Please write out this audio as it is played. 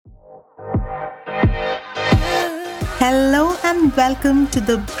Hello and welcome to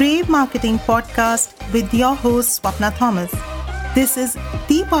the Brave Marketing Podcast with your host Swapna Thomas. This is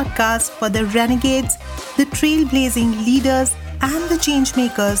the podcast for the renegades, the trailblazing leaders, and the change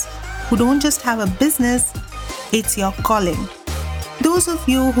makers who don't just have a business, it's your calling. Those of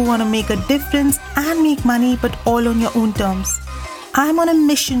you who want to make a difference and make money, but all on your own terms. I'm on a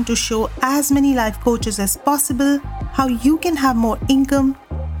mission to show as many life coaches as possible how you can have more income,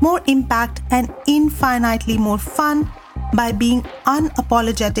 more impact, and infinitely more fun by being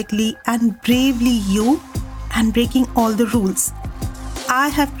unapologetically and bravely you and breaking all the rules. I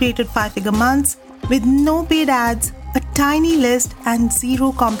have created 5-figure months with no paid ads, a tiny list, and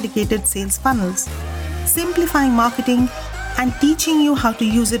zero complicated sales funnels. Simplifying marketing and teaching you how to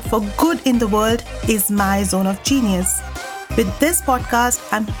use it for good in the world is my zone of genius. With this podcast,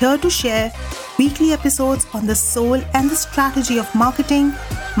 I'm here to share weekly episodes on the soul and the strategy of marketing,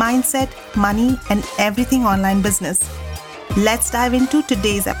 mindset, money, and everything online business. Let's dive into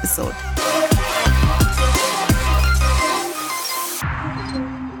today's episode.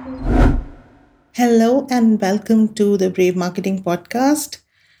 Hello and welcome to the Brave Marketing Podcast.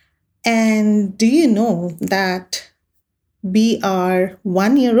 And do you know that we are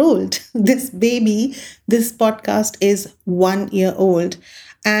 1 year old? This podcast is 1 year old.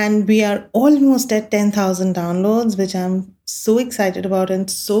 And we are almost at 10,000 downloads, which I'm so excited about and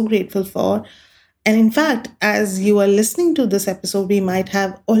so grateful for. And in fact, as you are listening to this episode, we might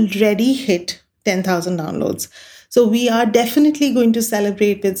have already hit 10,000 downloads. So we are definitely going to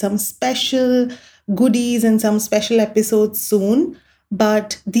celebrate with some special goodies and some special episodes soon.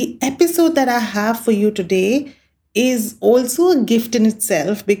 But the episode that I have for you today is also a gift in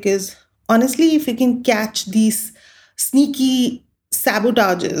itself, because honestly, if you can catch these sneaky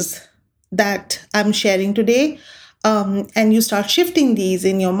sabotages that I'm sharing today, and you start shifting these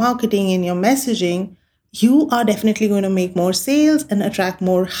in your marketing, in your messaging, you are definitely going to make more sales and attract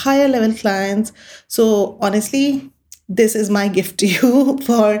more higher level clients. So honestly, this is my gift to you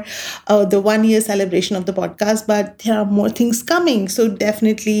for the 1 year celebration of the podcast, but there are more things coming. So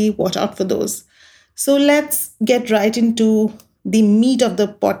definitely watch out for those. So let's get right into the meat of the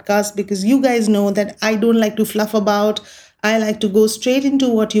podcast, because you guys know that I don't like to fluff about. I like to go straight into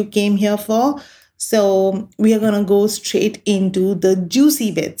what you came here for. So we are going to go straight into the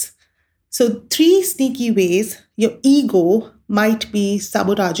juicy bits. So 3 sneaky ways your ego might be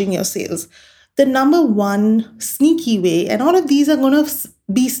sabotaging your sales. The number 1 sneaky way, and all of these are going to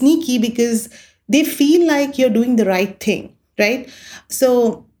be sneaky because they feel like you're doing the right thing, right?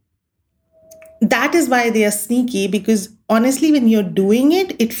 So that is why they are sneaky, because honestly, when you're doing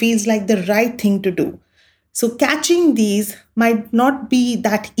it, it feels like the right thing to do. So catching these might not be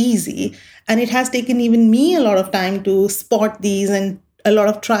that easy. And it has taken even me a lot of time to spot these and a lot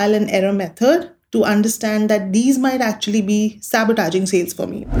of trial and error method to understand that these might actually be sabotaging sales for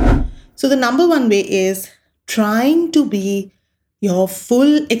me. So the number 1 way is trying to be your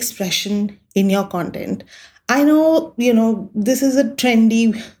full expression in your content. I know, this is a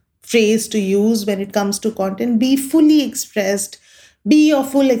trendy phrase to use when it comes to content. Be fully expressed, be your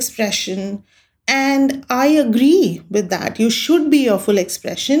full expression. And I agree with that. You should be your full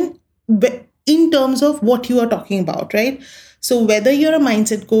expression in terms of what you are talking about, right? So whether you're a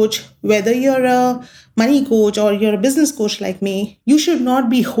mindset coach, whether you're a money coach, or you're a business coach like me, you should not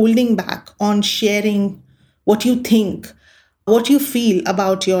be holding back on sharing what you think, what you feel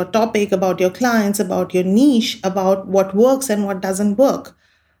about your topic, about your clients, about your niche, about what works and what doesn't work.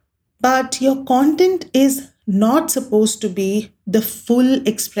 But your content is not supposed to be the full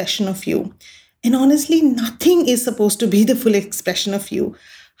expression of you. And honestly, nothing is supposed to be the full expression of you.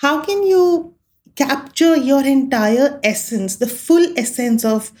 How can you capture your entire essence, the full essence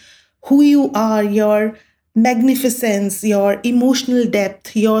of who you are, your magnificence, your emotional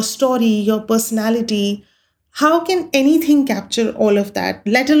depth, your story, your personality? How can anything capture all of that,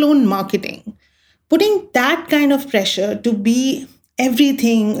 let alone marketing? Putting that kind of pressure to be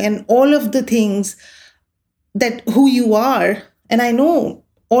everything and all of the things that who you are. And I know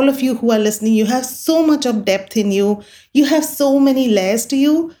all of you who are listening, you have so much of depth in you. You have so many layers to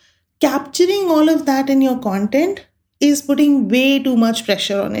you. Capturing all of that in your content is putting way too much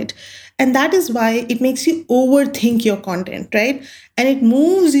pressure on it. And that is why it makes you overthink your content, right? And it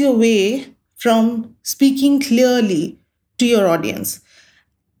moves you away from speaking clearly to your audience.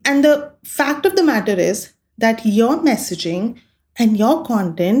 And the fact of the matter is that your messaging and your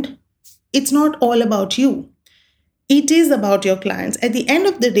content, it's not all about you. It is about your clients. At the end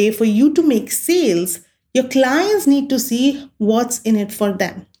of the day, for you to make sales, your clients need to see what's in it for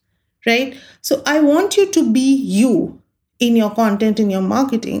them, right? So I want you to be you in your content, in your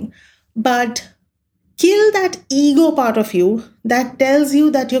marketing, but Kill that ego part of you that tells you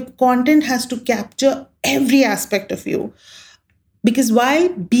that your content has to capture every aspect of you. Because while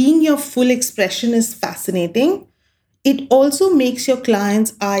being your full expression is fascinating, it also makes your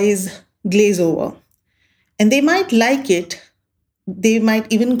clients' eyes glaze over. And they might like it. They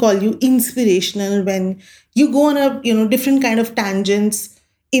might even call you inspirational when you go on a different kind of tangents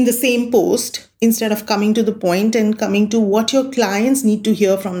in the same post instead of coming to the point and coming to what your clients need to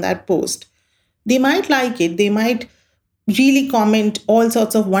hear from that post. They might like it. They might really comment all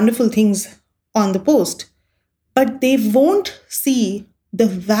sorts of wonderful things on the post, but they won't see the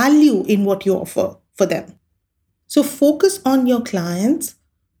value in what you offer for them. So focus on your clients,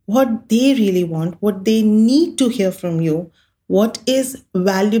 what they really want, what they need to hear from you, what is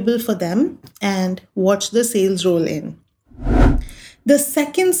valuable for them, and watch the sales roll in. The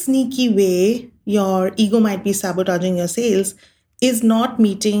second sneaky way your ego might be sabotaging your sales is not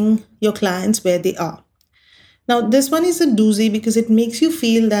meeting your clients where they are. Now, this one is a doozy because it makes you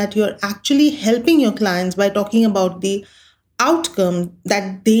feel that you're actually helping your clients by talking about the outcome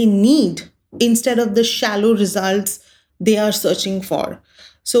that they need instead of the shallow results they are searching for.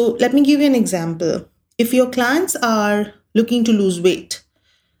 So, let me give you an example. If your clients are looking to lose weight,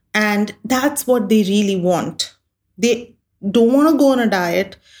 and that's what they really want, they don't want to go on a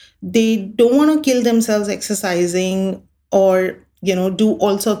diet, they don't want to kill themselves exercising or do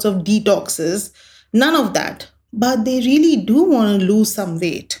all sorts of detoxes, none of that, but they really do want to lose some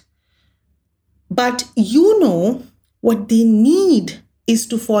weight. But what they need is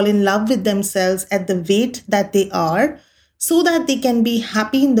to fall in love with themselves at the weight that they are so that they can be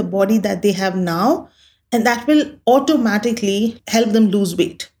happy in the body that they have now, and that will automatically help them lose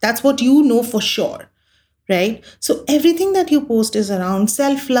weight. That's what you know for sure, right? So everything that you post is around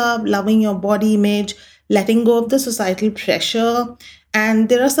self love, loving your body image, letting go of the societal pressure, and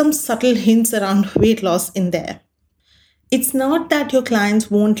there are some subtle hints around weight loss in there. It's not that your clients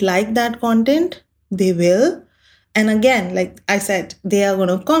won't like that content, they will. And again, like I said, they are going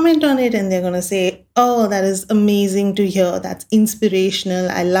to comment on it and they're going to say, oh, that is amazing to hear. That's inspirational.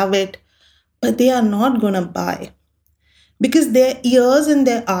 I love it. But they are not going to buy because their ears and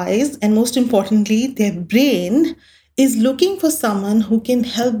their eyes, and most importantly, their brain is looking for someone who can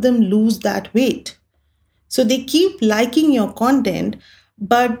help them lose that weight. So they keep liking your content,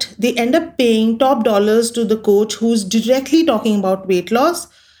 but they end up paying top dollars to the coach who's directly talking about weight loss.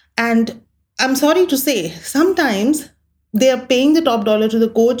 And I'm sorry to say, sometimes they are paying the top dollar to the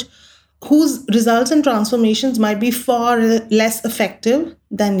coach whose results and transformations might be far less effective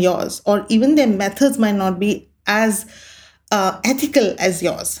than yours, or even their methods might not be as ethical as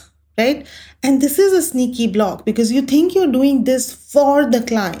yours, right? And this is a sneaky block because you think you're doing this for the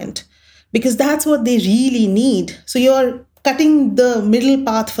client because that's what they really need. So you're cutting the middle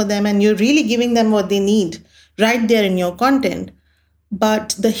path for them and you're really giving them what they need right there in your content.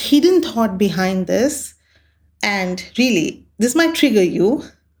 But the hidden thought behind this, and really, this might trigger you,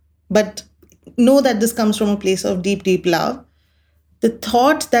 but know that this comes from a place of deep, deep love. The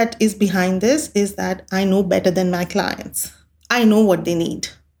thought that is behind this is that I know better than my clients. I know what they need,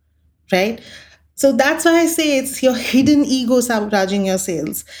 right? So that's why I say it's your hidden ego sabotaging your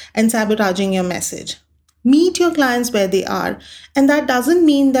sales and sabotaging your message. Meet your clients where they are. And that doesn't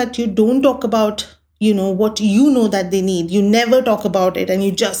mean that you don't talk about, what you know that they need. You never talk about it and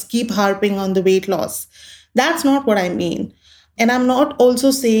you just keep harping on the weight loss. That's not what I mean. And I'm not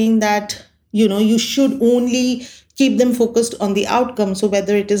also saying that, you should only keep them focused on the outcome. So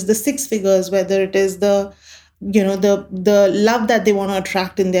whether it is the six figures, whether it is the love that they want to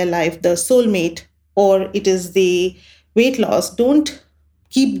attract in their life, the soulmate, or it is the weight loss, don't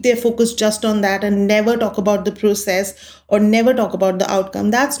keep their focus just on that and never talk about the process or never talk about the outcome.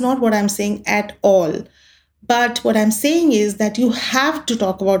 That's not what I'm saying at all. But what I'm saying is that you have to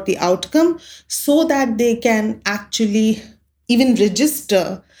talk about the outcome so that they can actually even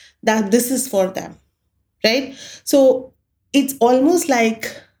register that this is for them, right? So it's almost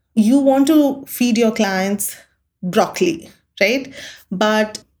like you want to feed your clients broccoli, right?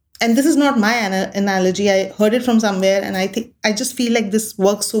 But and this is not my analogy. I heard it from somewhere and I just feel like this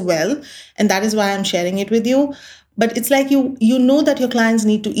works so well, and that is why I'm sharing it with you. But it's like you know that your clients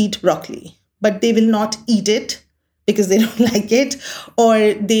need to eat broccoli, but they will not eat it because they don't like it,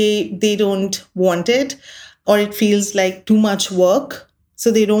 or they don't want it, or it feels like too much work,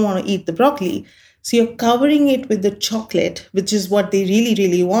 so they don't want to eat the broccoli. So you're covering it with the chocolate, which is what they really,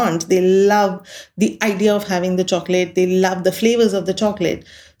 really want. They love the idea of having the chocolate. They love the flavors of the chocolate.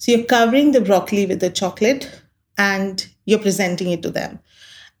 So you're covering the broccoli with the chocolate and you're presenting it to them.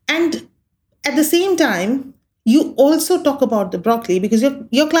 And at the same time, you also talk about the broccoli because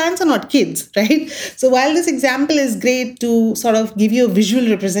your clients are not kids, right? So while this example is great to sort of give you a visual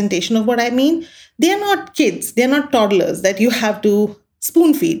representation of what I mean, they're not kids, they're not toddlers that you have to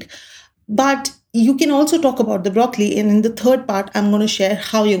spoon feed. But you can also talk about the broccoli. And in the third part, I'm going to share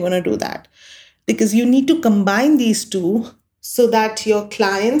how you're going to do that. Because you need to combine these two so that your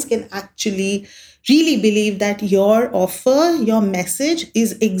clients can actually really believe that your offer, your message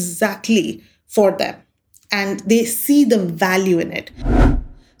is exactly for them and they see the value in it.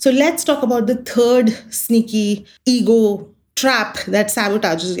 So let's talk about the third sneaky ego trap that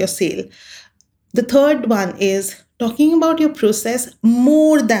sabotages your sale. The third one is talking about your process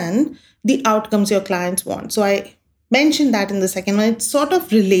more than the outcomes your clients want. So I mentioned that in the second one. It's sort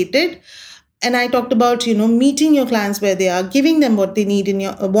of related. And I talked about, meeting your clients where they are, giving them what they need in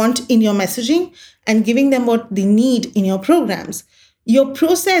your want in your messaging and giving them what they need in your programs. Your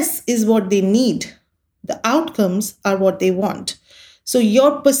process is what they need. The outcomes are what they want. So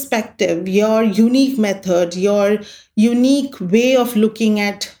your perspective, your unique method, your unique way of looking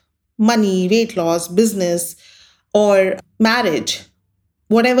at money, weight loss, business, or marriage,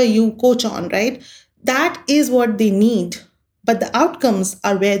 whatever you coach on, right? That is what they need. But the outcomes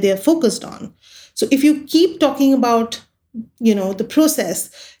are where they're focused on. So if you keep talking about, the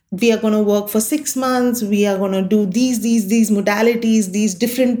process, we are going to work for 6 months, we are going to do these modalities, these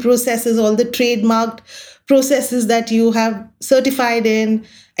different processes, all the trademarked processes that you have certified in,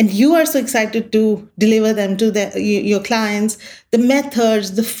 and you are so excited to deliver them to your clients, the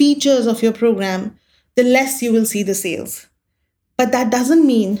methods, the features of your program, the less you will see the sales. But that doesn't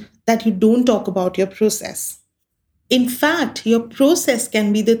mean that you don't talk about your process. In fact, your process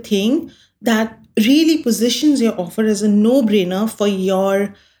can be the thing that really positions your offer as a no brainer for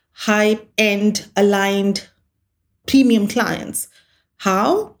your high end aligned premium clients.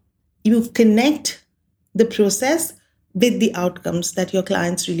 How? You connect the process with the outcomes that your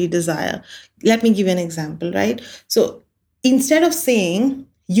clients really desire. Let me give you an example, right? So instead of saying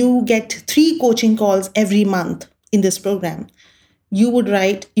you get 3 coaching calls every month in this program, you would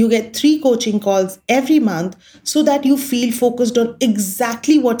write, you get 3 coaching calls every month so that you feel focused on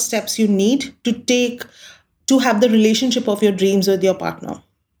exactly what steps you need to take to have the relationship of your dreams with your partner.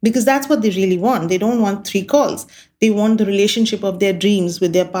 Because that's what they really want. They don't want 3 calls, they want the relationship of their dreams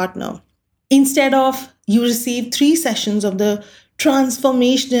with their partner. Instead of you receive 3 sessions of the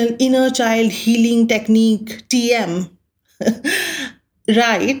transformational inner child healing technique, TM,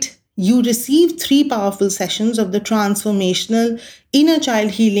 right? You receive 3 powerful sessions of the transformational inner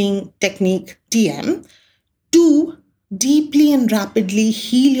child healing technique, TM, to deeply and rapidly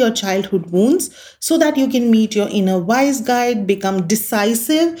heal your childhood wounds so that you can meet your inner wise guide, become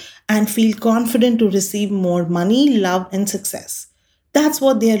decisive, and feel confident to receive more money, love, and success. That's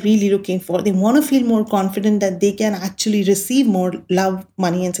what they are really looking for. They want to feel more confident that they can actually receive more love,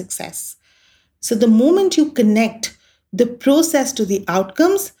 money, and success. So the moment you connect the process to the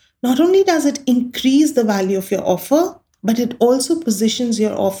outcomes, not only does it increase the value of your offer, but it also positions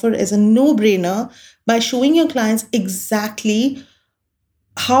your offer as a no brainer by showing your clients exactly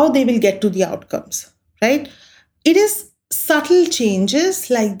how they will get to the outcomes, right? It is subtle changes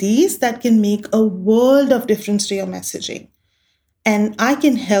like these that can make a world of difference to your messaging. And I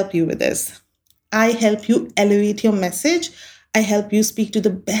can help you with this. I help you elevate your message. I help you speak to the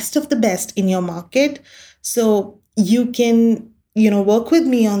best of the best in your market. So you can, work with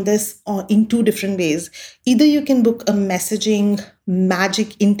me on this in 2 different ways. Either you can book a messaging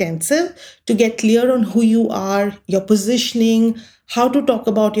magic intensive to get clear on who you are, your positioning, how to talk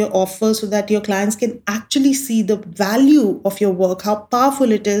about your offer so that your clients can actually see the value of your work, how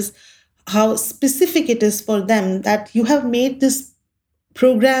powerful it is, how specific it is for them, that you have made this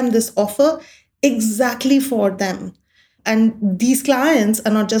program, this offer exactly for them. And these clients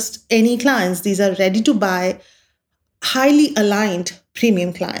are not just any clients, these are ready to buy, highly aligned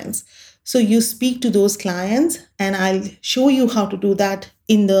premium clients. So you speak to those clients, and I'll show you how to do that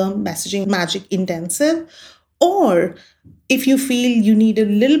in the Messaging Magic Intensive. Or if you feel you need a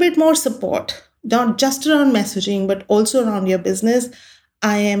little bit more support, not just around messaging, but also around your business,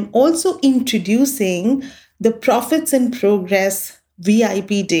 I am also introducing the Profits in Progress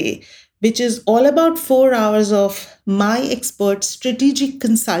VIP Day, which is all about 4 hours of my expert strategic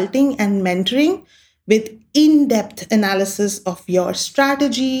consulting and mentoring with in depth analysis of your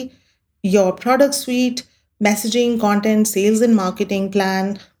strategy, your product suite, messaging, content, sales, and marketing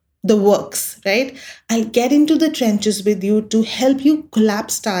plan, the works, right? I'll get into the trenches with you to help you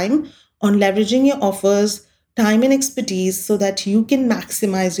collapse time on leveraging your offers, time, and expertise so that you can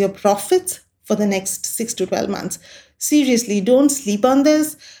maximize your profits for the next 6 to 12 months. Seriously, don't sleep on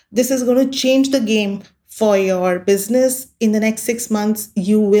this. This is going to change the game for your business in the next 6 months,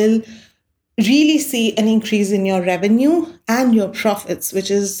 you will really see an increase in your revenue and your profits, which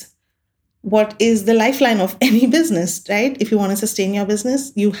is what is the lifeline of any business, right? If you want to sustain your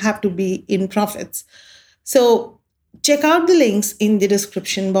business, you have to be in profits. So check out the links in the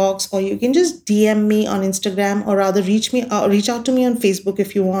description box, or you can just DM me on Instagram, or rather reach out to me on Facebook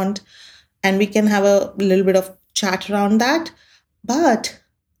if you want, and we can have a little bit of chat around that. But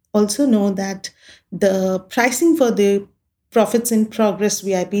also know that the pricing for the Profits in Progress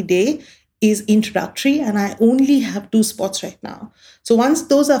VIP day is introductory, and I only have 2 spots right now. So once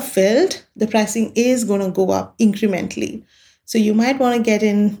those are filled, the pricing is going to go up incrementally. So you might want to get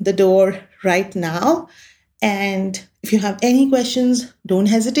in the door right now. And if you have any questions, don't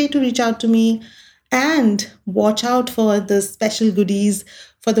hesitate to reach out to me, and watch out for the special goodies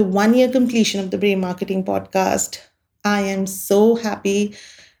for the 1 year completion of the Brave Marketing podcast. I am so happy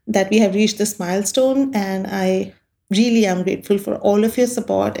that we have reached this milestone, and I really am grateful for all of your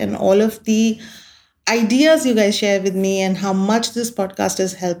support and all of the ideas you guys share with me, and how much this podcast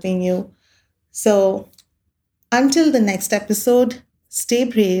is helping you. So until the next episode, stay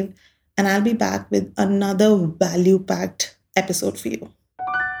brave, and I'll be back with another value packed episode for you.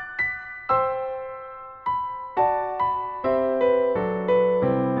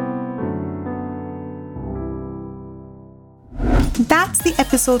 That's the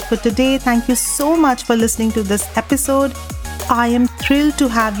episode for today. Thank you so much for listening to this episode. I am thrilled to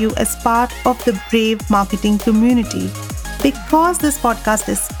have you as part of the Brave Marketing community. Because this podcast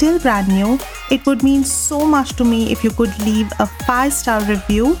is still brand new, it would mean so much to me if you could leave a 5-star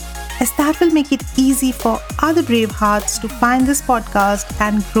review, as that will make it easy for other brave hearts to find this podcast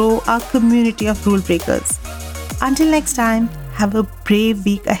and grow our community of rule breakers. Until next time, have a brave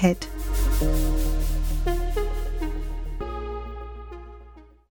week ahead.